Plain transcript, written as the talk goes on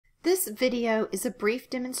This video is a brief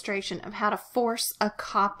demonstration of how to force a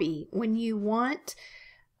copy when you want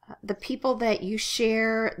the people that you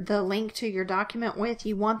share the link to your document with,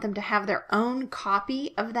 you want them to have their own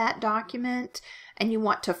copy of that document and you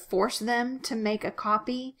want to force them to make a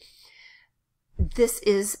copy. This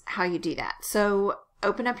is how you do that. So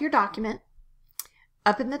open up your document.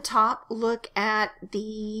 Up in the top, look at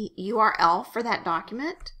the URL for that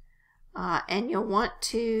document and you'll want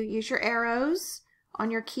to use your arrows on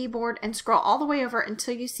your keyboard and scroll all the way over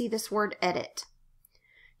until you see this word edit.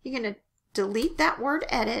 You're going to delete that word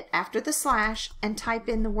edit after the slash and type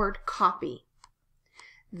in the word copy.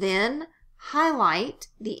 Then highlight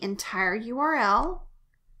the entire URL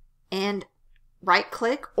and right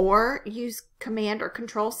click or use Command or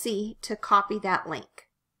Control C to copy that link.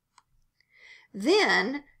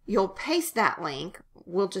 Then you'll paste that link.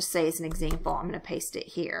 We'll just say as an example, I'm going to paste it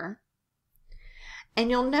here. And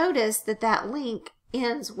you'll notice that that link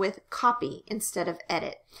ends with copy instead of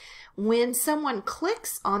edit. When someone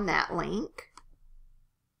clicks on that link,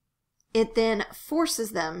 it then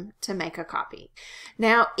forces them to make a copy.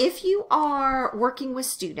 Now, if you are working with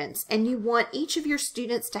students and you want each of your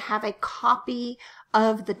students to have a copy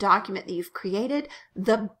of the document that you've created,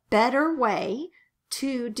 the better way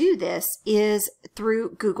to do this is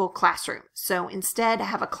through Google Classroom. So instead,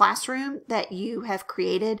 have a classroom that you have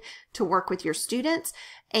created to work with your students,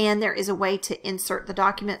 and there is a way to insert the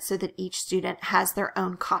document so that each student has their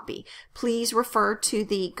own copy. Please refer to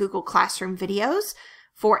the Google Classroom videos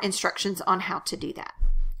for instructions on how to do that.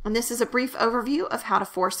 And this is a brief overview of how to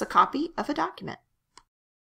force a copy of a document.